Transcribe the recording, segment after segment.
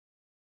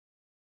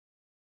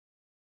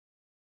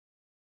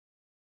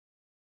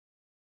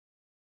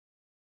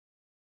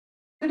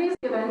Today's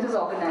event is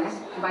organized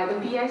by the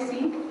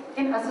PIC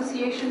in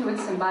association with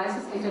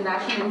Symbiosis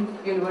International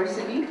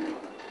University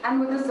and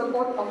with the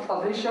support of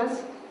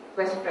publishers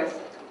West Press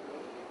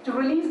to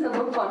release a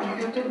book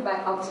contributed by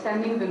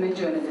outstanding women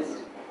journalists.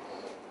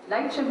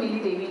 Like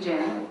Chameli Devi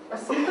Jain, a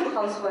simple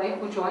housewife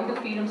who joined the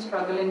freedom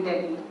struggle in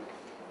Delhi,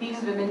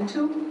 these women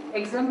too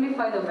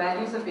exemplify the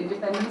values of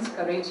independence,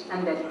 courage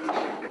and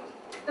dedication.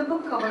 The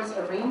book covers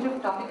a range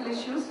of topical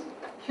issues: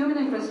 human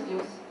interest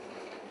abuse,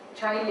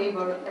 child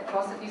labor,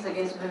 atrocities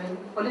against women,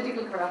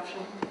 political corruption,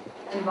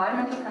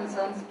 environmental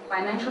concerns,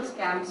 financial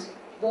scams,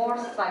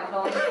 wars,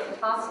 cyclones,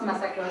 caste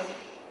massacres,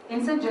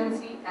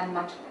 insurgency, and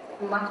much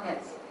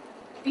else.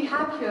 We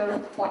have here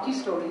 40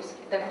 stories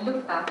that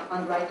look back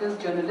on writers'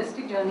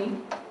 journalistic journey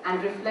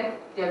and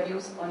reflect their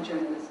views on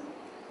journalism.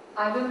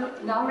 I will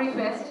now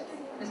request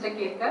Mr.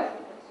 Ketkar,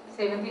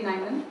 Sevanti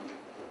Naiman,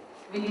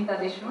 Vinita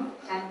Deshmukh,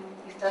 and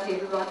Mr.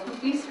 Tedurwat to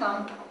please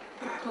come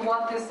to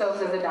what this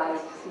serves as a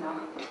dais now.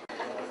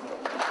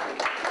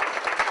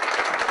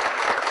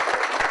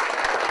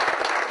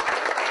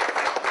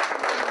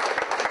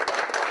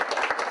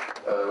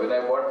 When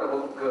I bought the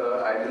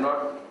book, I did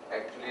not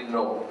actually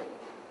know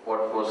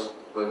what was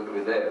going to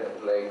be there,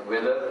 like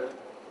whether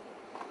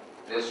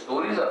their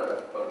stories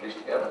are published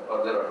here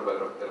or their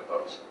autobiographical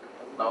accounts.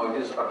 Now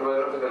it is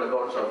autobiographical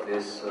accounts of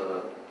these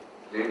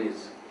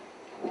ladies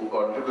who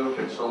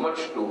contributed so much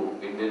to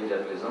Indian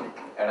journalism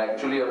and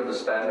actually on the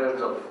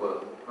standards of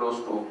close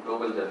to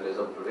global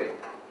journalism today.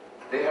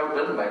 They have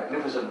done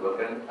magnificent work,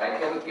 and I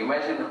can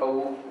imagine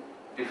how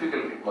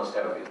difficult it must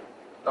have been.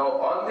 Now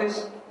all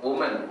these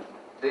women,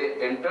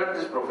 they entered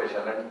this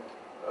profession, and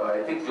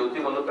I think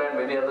Jyoti Malhotra and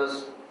many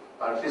others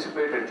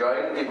participated,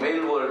 joined the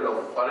male world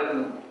of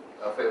foreign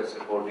affairs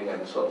reporting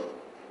and so on.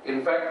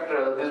 In fact,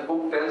 this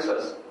book tells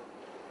us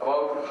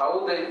about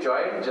how they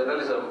joined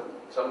journalism,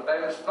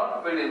 sometimes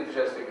not very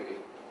enthusiastically.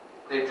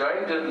 They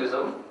joined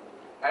journalism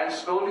and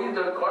slowly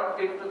they got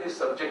into the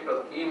subject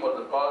or theme or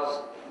the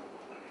cause,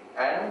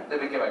 and they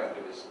became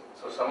activists.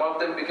 So some of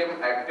them became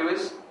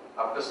activists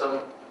after some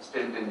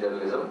stint in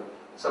journalism.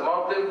 Some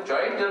of them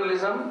joined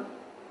journalism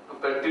to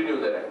continue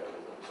their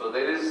activism. So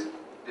there is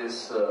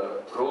this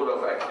role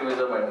of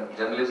activism and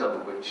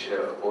journalism which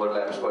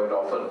overlaps quite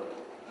often.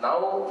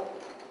 Now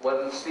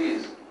one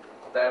sees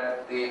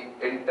that the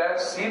entire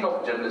scene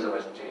of journalism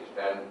has changed,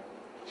 and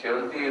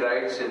Sevanti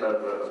writes in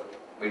her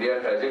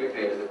media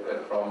trajectory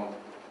from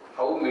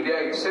how media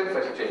itself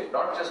has changed,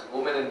 not just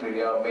women in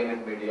media, men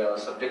in media,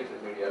 subjects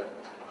in media,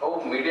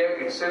 how media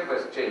itself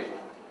has changed,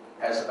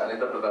 as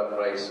Anita Pratap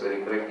writes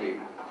very correctly,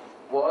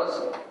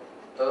 was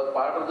a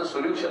part of the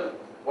solution.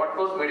 What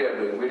was media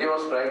doing? Media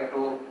was trying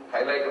to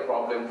highlight a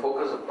problem,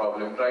 focus a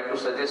problem, trying to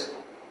suggest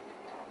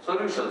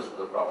solutions to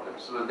the problem.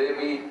 So there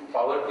be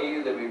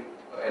poverty, there be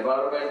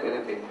environment,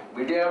 anything.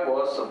 Media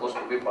was supposed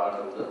to be part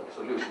of the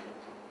solution.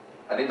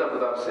 Anita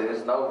Pratap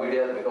says now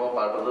media has become a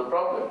part of the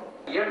problem.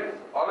 Yet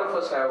all of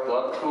us have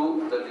gone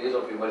through the days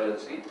of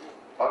emergency.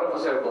 All of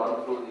us have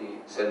gone through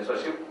the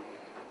censorship.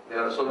 There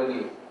are so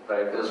many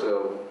writers who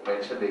have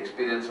mentioned the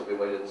experience of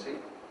emergency.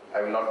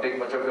 I will not take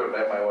much of your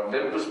time. I want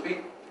them to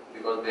speak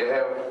because they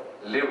have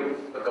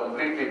lived a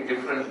completely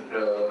different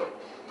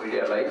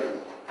media life.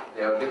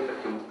 They have lived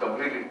a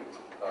completely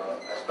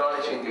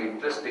astonishingly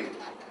interesting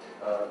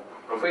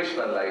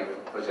professional life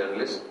for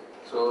journalists.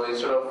 So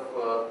instead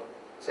of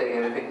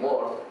saying anything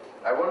more,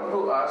 I want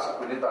to ask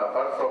Vinita,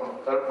 apart from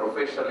her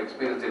professional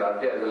experience in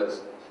RTI as well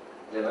as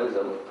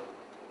journalism,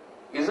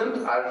 isn't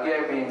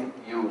RTI being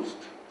used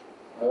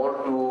more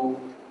to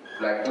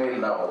blackmail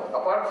now,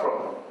 apart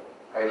from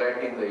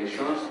highlighting the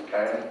issues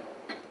and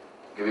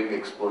giving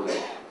expose?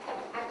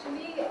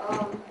 Actually,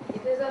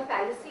 it is a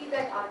fallacy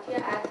that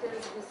RTI Act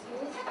is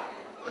misused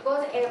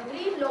because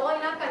every law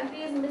in our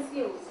country is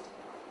misused.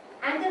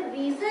 And the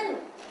reason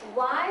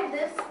why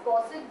this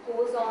gossip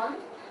goes on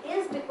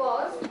is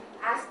because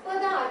as per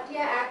the RTI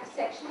Act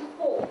Section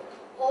 4,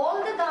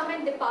 all the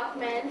government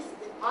departments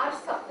are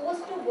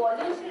supposed to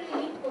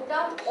voluntarily put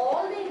up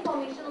all the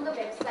information on the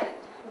website.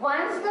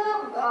 Once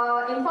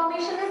the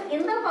information is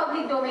in the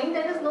public domain,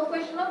 there is no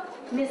question of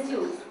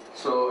misuse.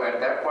 So at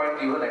that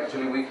point, even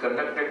actually we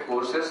conducted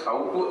courses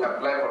how to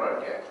apply for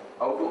RTI,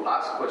 how to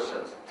ask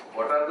questions,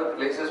 what are the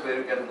places where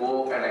you can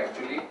go and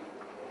actually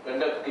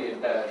conduct the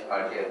entire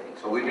RTI thing.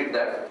 So we did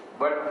that.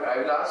 But I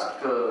will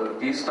ask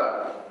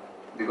D-Star,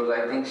 because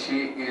I think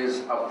she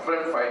is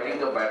upfront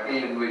fighting a battle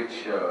in which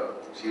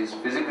she is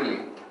physically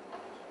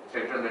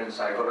threatened and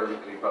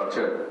psychologically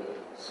tortured.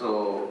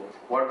 So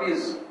what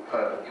is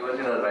her, even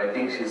in her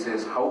writing she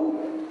says how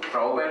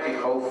traumatic,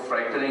 how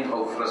frightening,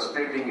 how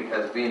frustrating it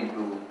has been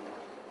to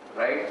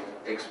write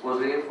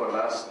expose for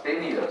last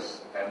 10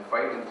 years and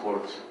fight in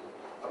courts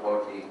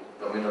about the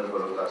communal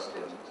holocaust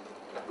in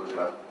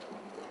Gujarat.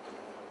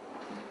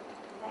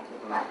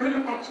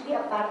 Actually,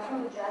 apart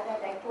from Gujarat,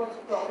 I'd like to also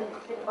talk a little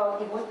bit about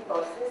the whole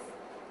process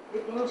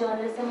within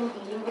journalism in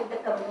dealing with the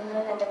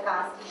communal and the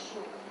caste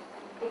issue.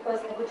 Because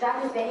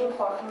Gujarat is very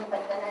important,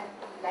 but then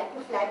I'd like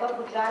to flag up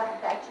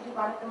Gujarat, actually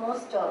one of the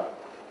most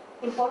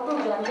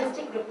important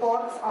journalistic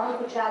reports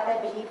on Gujarat, I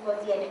believe,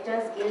 was the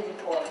Editors Guild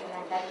report.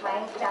 And that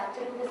my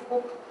chapter in this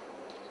book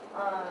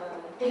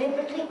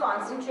deliberately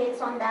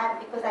concentrates on that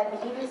because I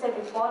believe it's a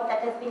report that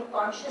has been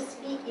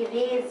consciously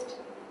erased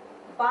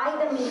by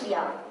the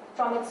media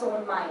from its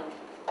own mind.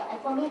 And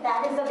for me,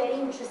 that is a very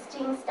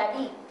interesting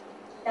study.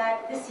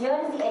 That this here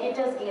is the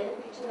Editors Guild,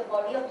 which is a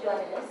body of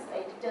journalists,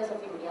 editors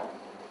of India.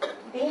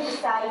 They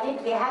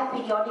decided, they have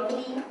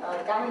periodically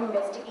done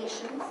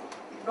investigations,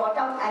 brought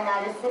out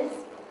analysis,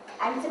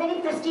 and it's a very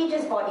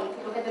prestigious body if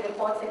you look at the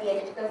reports that the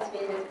Editors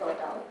Guild has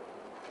brought out.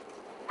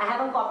 I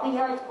have a copy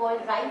here, it's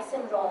called Rights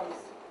and Wrongs.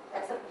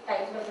 That's the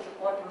title of the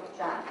report in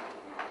Gujarat.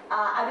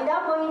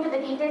 Without going into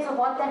the details of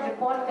what that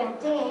report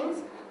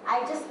contains,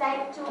 I just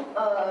like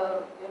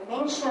to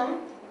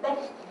mention that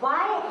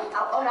why,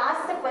 or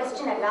ask the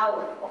question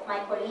aloud of my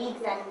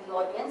colleagues and the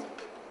audience,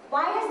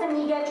 why has the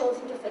media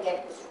chosen to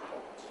forget this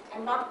report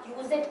and not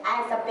use it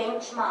as a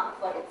benchmark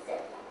for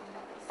itself?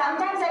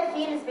 Sometimes I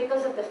feel it's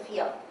because of the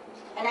fear.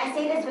 And I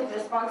say this with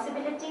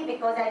responsibility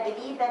because I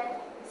believe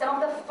that some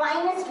of the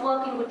finest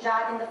work in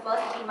Gujarat in the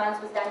first 3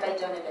 months was done by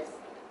journalists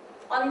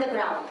on the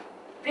ground,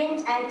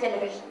 print and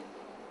television.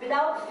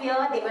 Without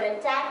fear, they were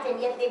attacked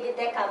and yet they did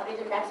their coverage,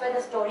 and that's why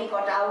the story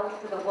got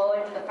out to the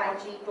world, to the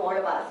country, to all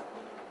of us.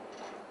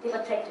 They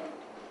were threatened.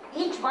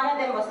 Each one of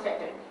them was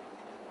threatened.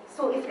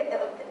 So if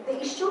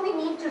the issue we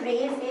need to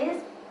raise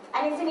is,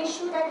 and it's an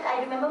issue that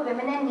I remember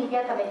Women and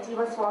Media Committee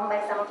was formed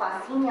by some of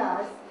our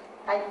seniors,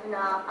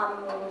 Kalpana,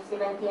 Ammu,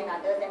 Sivanti and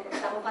others,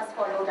 and some of us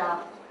followed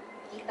up,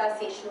 Geeta,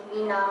 Seshu,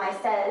 Meena,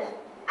 myself.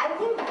 I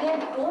think we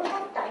don't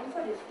have time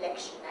for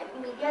reflection. I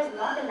think media is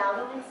not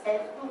allowing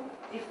itself to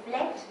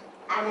reflect,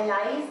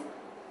 analyze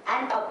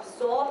and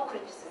absorb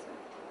criticism.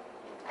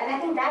 And I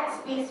think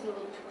that space we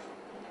need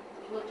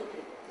to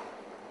create.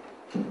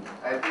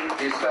 I think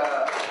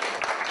Lisa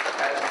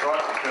has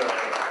brought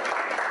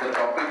the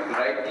topic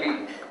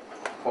rightly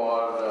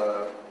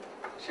for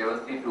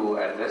Shevanti to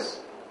address,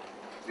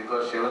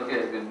 because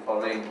Shevanti has been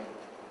following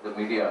the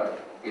media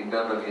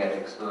internally and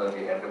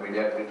externally, and the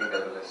media critic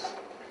as well as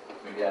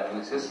media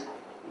analysis.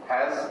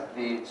 Has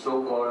the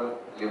so-called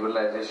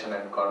liberalization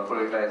and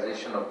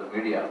corporatization of the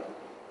media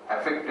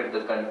affected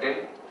the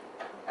content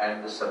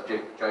and the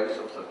subject, choice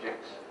of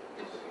subjects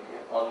in the media?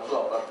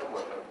 Also, apart from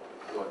what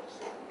you want to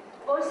say.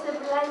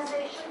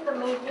 Post-liberalization, the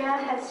media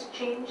has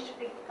changed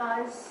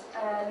because,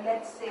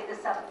 let's say this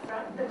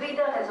upfront, the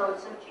reader has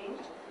also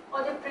changed,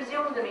 or they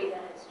presume the reader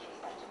has changed.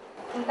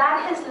 And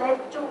that has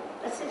led to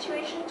a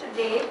situation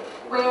today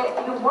where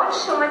you watch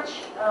so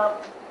much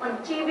on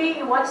TV,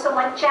 you watch so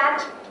much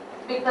chat,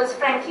 because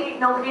frankly,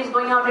 nobody is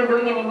going out and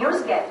doing any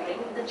news gathering.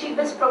 The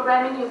cheapest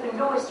programming you can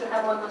do is to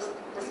have all those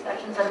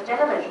discussions on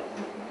television.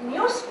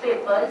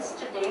 Newspapers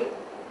today,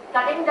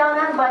 cutting down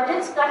on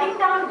budgets, cutting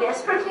down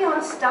desperately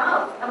on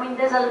staff. I mean,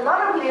 there's a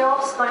lot of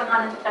layoffs going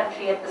on in the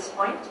country at this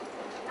point.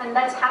 And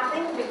that's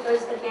happening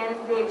because, again,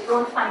 they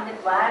don't find it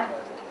viable.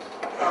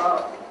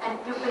 And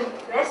you can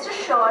rest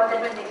assured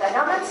that when they cut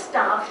down on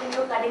staff, then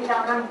you're cutting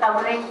down on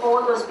covering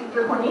all those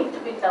people who need to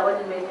be covered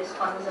in various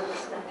corners of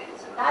this country.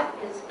 So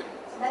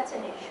that's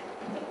an issue.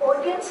 The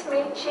audience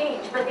may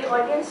change, but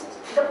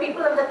the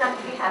people of the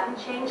country haven't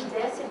changed,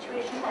 their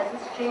situation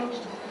hasn't changed.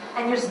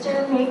 And you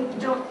still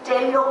need to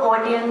tell your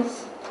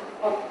audience,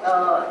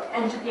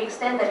 and to the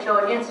extent that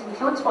your audience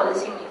includes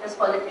policymakers,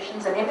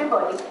 politicians and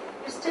everybody,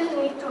 you still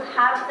need to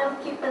have them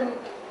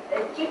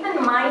keep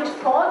in mind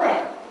for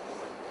them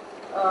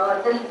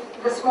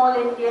the small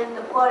Indian,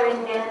 the poor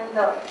Indian,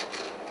 the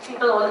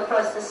people all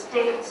across the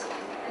states,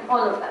 and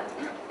all of that.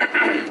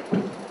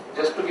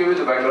 Just to give you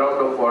the background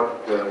of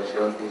what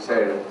Shevanti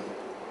said,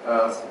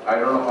 I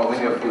don't know how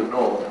many of you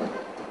know,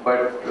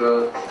 but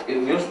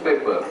in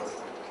newspaper,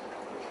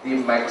 the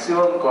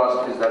maximum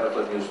cost is that of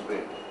a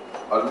newsprint.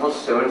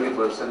 Almost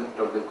 70%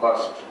 of the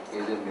cost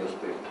is in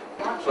newsprint.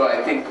 So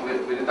I think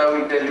Vinita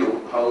will tell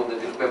you how the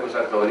newspapers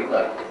are covering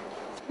our thing.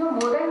 No,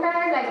 more than that,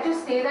 I'd like to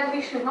say that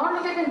we should not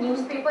look at the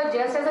newspaper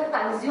just as a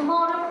consumer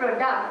or a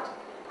product.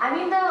 I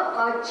mean,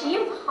 the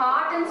chief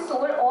heart and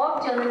soul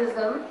of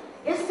journalism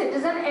is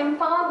citizen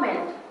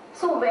empowerment.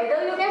 So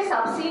whether you get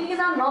subsidies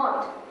or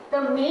not,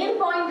 the main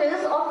point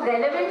is of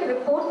relevant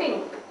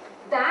reporting,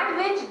 that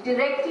which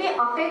directly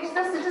affects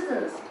the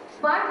citizens.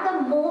 But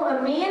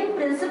the main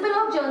principle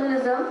of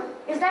journalism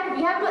is that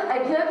we have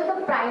to adhere to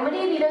the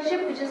primary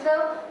readership, which is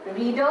the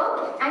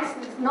reader, and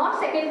not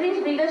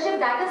secondary readership,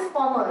 that is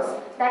commerce,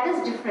 that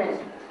is different.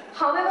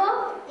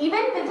 However,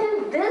 even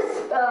within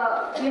this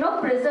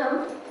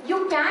prism,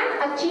 you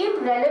can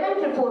achieve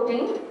relevant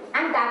reporting,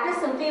 and that is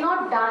simply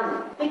not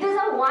done. It is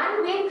a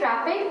one-way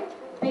traffic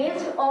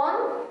based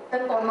on the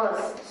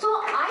commerce. So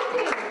I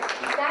think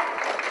that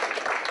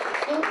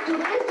in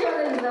today's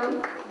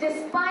journalism,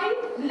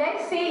 despite,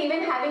 let's say,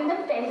 even having the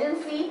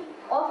tendency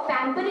of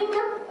pampering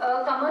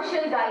the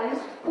commercial guys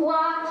who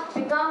are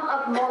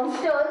become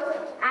monsters,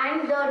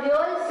 and the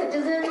real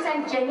citizens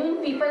and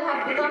genuine people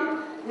have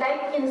become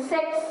like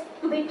insects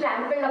to be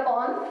trampled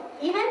upon,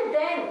 even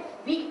then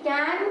we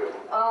can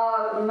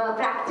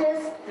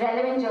practice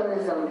relevant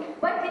journalism.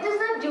 But it is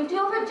the duty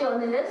of a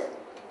journalist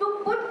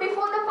to put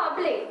before the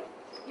public.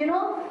 You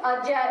know,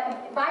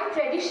 by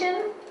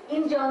tradition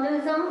in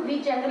journalism,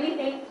 we generally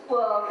take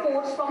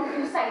quotes from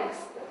two sides.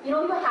 You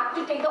know, you have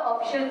to take the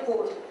official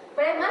quote.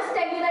 But I must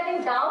tell you that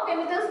in Dow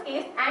Chemicals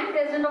case and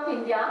President of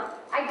India,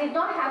 I did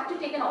not have to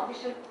take an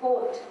official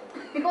quote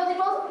because it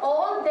was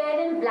all there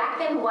in black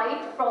and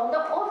white from the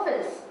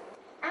office.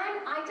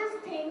 And I just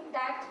think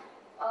that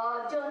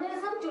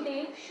journalism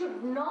today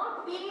should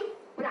not be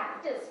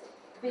practiced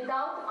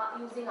without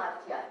using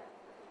RTI.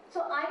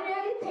 So I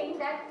really think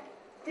that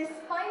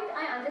despite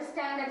I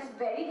understand that it's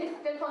very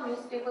difficult for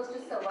newspapers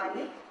to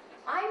survive,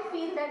 I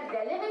feel that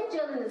relevant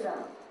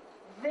journalism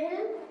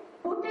will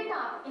put it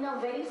up in a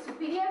very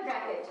superior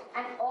bracket,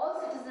 and all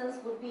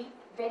citizens would be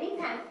very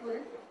thankful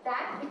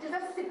that it is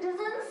a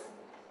citizen's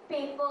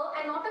paper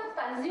and not a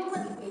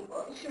consumer's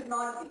paper. It should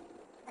not be.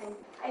 And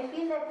I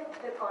feel that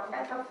the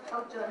conduct of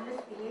how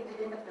journalists behave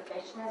within the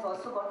profession has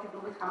also got to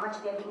do with how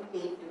much they are being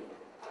paid today.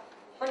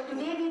 But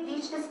today we've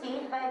reached a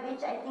stage by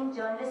which I think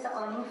journalists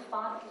are earning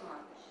far too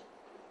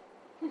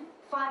much.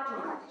 Far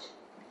too much.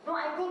 No,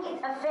 I think it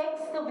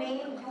affects the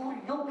way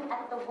you look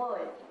at the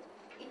world.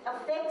 It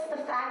affects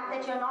the fact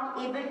that you're not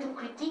able to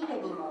critique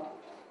anymore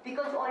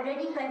because you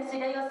already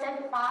consider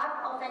yourself part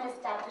of an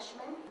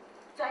establishment.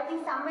 So I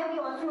think somewhere we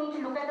also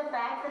need to look at the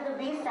fact that the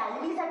way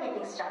salaries are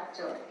getting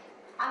structured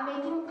are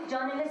making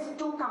journalists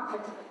too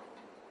comfortable.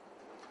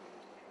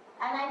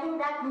 And I think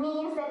that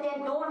means that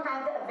they don't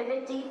have the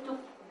ability to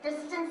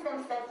distance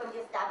themselves from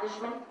the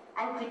establishment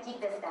and critique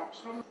the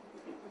establishment.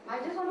 I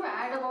just want to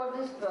add about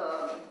this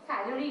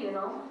salary, you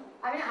know.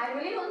 I mean, I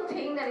really don't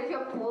think that if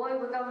you're poor,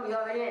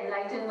 you're very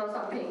enlightened or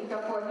something, if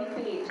you're poorly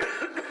paid.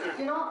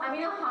 You know, I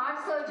mean, a heart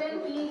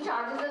surgeon, he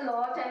charges a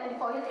lot and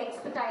for his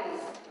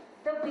expertise.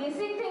 The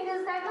basic thing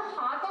is that the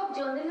heart of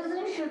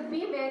journalism should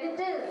be where it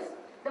is.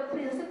 The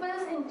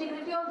principles,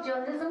 integrity of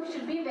journalism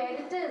should be where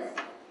it is.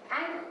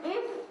 And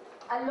if,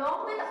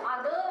 along with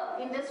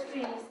other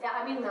industries,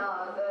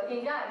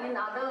 in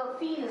other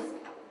fields,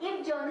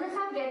 if journalists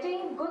are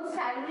getting good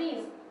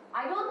salaries,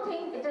 I don't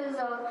think it is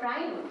a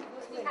crime.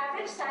 The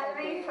average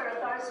salary for a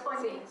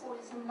correspondent who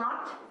is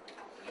not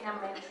in a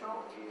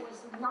metro, who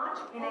is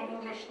not in an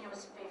English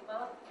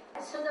newspaper,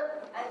 so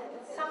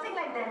something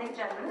like Dainik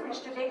Jagran,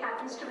 which today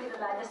happens to be the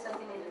largest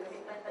circulated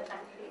paper in the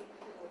country,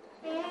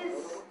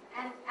 is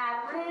an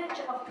average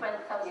of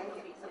 12,000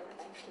 rupees a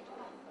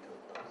month.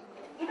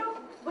 You know,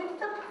 with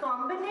the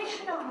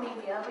combination of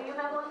media, where you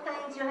have all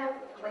kinds, you have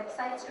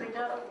websites,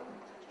 Twitter,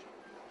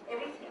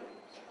 everything.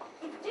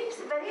 It takes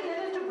very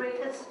little to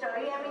break a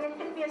story. I mean, it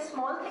can be a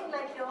small thing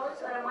like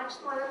yours or a much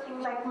smaller thing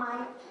like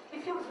mine.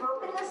 If you've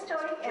broken a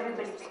story,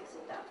 everybody picks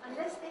it up,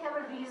 unless they have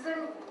a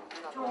reason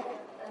to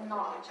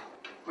not.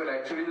 Well,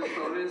 actually, the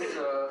stories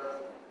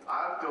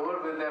are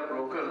covered when they are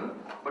broken,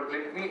 but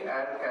let me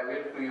add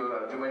caveat to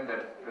your argument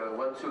that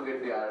once you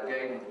get the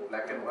RTI in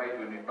black and white,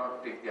 you need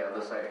not take the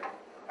other side.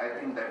 I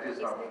think that is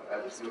not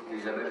absolutely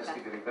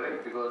journalistically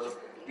correct because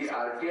the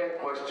RTI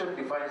question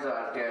defines the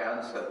RTI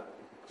answer.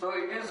 So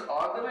it is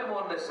all the way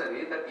more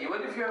necessary that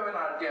even if you have an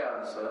RTI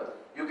answer,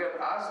 you can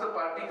ask the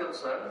party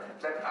concerned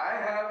that I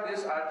have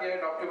this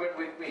RTI document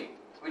with me,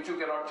 which you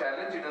cannot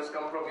challenge, it has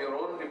come from your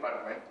own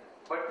department.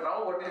 But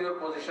now what is your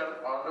position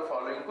on the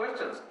following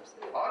questions?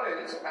 Or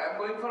else I am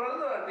going for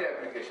another RTI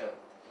application.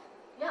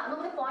 Yeah,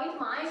 no, the point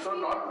So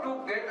not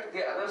to get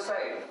the other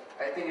side,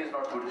 I think is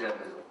not good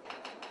journalism.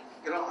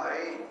 You know,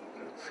 I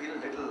feel a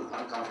little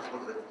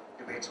uncomfortable with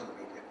debates on the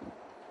media.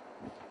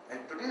 And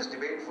today's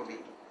debate for me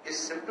is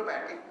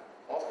symptomatic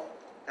of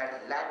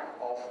that lack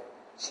of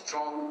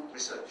strong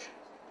research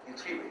in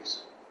three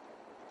ways.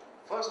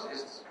 First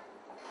is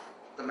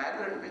the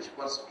manner in which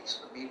one speaks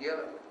of the media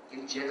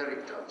in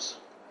generic terms.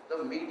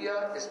 The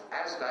media is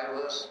as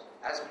diverse,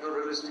 as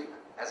pluralistic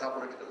as our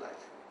political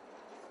life.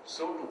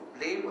 So to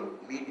blame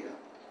media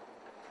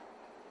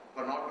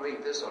for not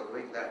doing this or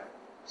doing that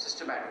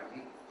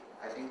systematically,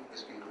 I think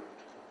is incorrect.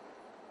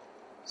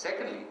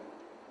 Secondly,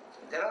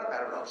 there are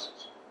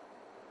paradoxes.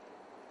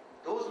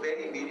 Those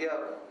very media,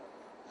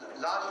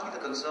 largely the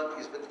concern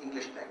is with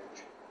English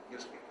language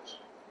newspapers.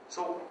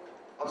 So,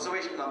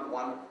 observation number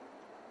one,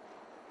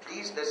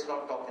 please let's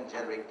not talk in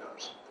generic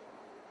terms.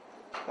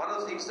 One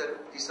of the things that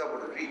Lisa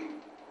would agree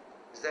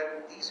is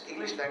that these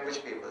English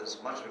language papers,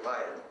 much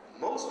reviled,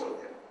 most of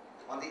them,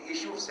 on the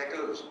issue of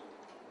secularism,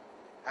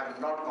 have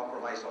not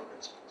compromised on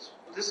principles.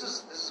 This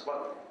is one.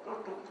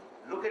 Not to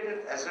look at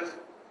it as if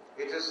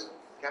it is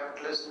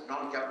capitalist,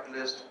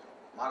 non-capitalist,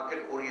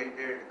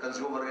 market-oriented,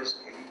 consumerist,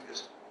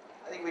 elitist.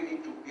 I think we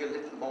need to be a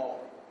little more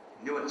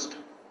nuanced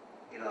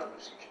in our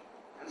appreciation.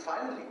 And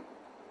finally,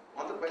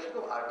 on the question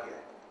of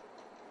RTI,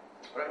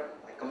 right,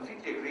 I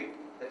completely agree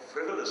that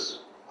frivolous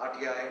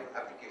RTI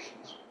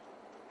applications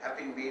have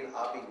been made,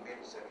 are being made,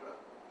 etc.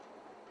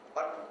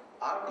 But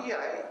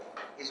RTI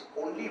is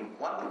only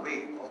one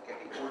way of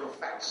getting hold of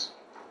facts.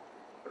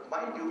 But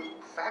mind you,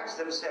 facts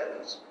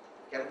themselves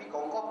can be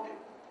concocted.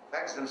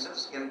 facts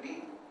themselves can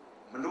be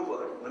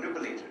maneuvered,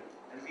 manipulated,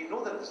 and we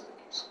know that this is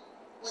the case.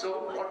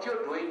 So what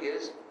you're doing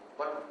is,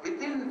 but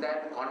within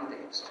that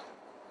context,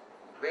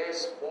 where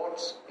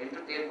sports,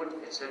 entertainment,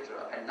 etc.,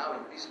 and now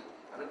increasingly,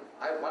 I mean,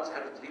 I once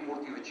had a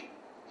Trimurti which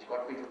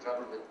got me into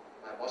trouble with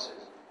my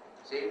bosses,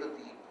 saying that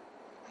the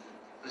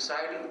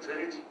presiding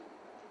trinity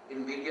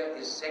in media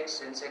is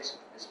sex and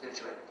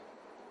spirituality.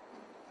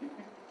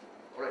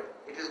 Alright,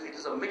 it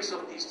is a mix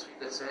of these three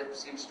that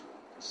seems to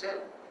sell.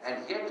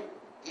 And yet,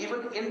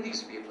 even in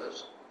these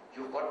papers,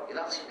 you've got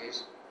enough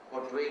space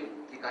for doing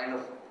the kind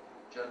of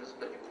journalism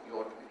that you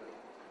ought to be doing.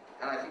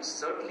 And I think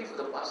certainly for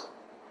the past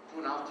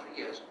 2.5, 3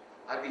 years,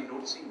 I've been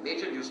noticing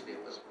major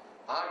newspapers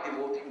are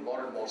devoting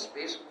more and more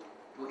space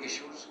to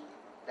issues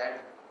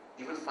that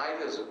even 5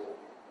 years ago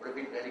would have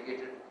been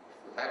relegated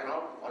to the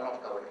background or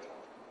not covered at all.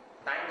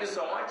 Thank you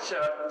so much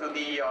to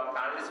the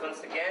panelists once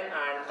again,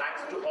 and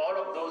thanks to all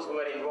of those who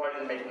were involved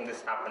in making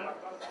this happen.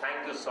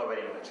 Thank you so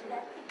very much.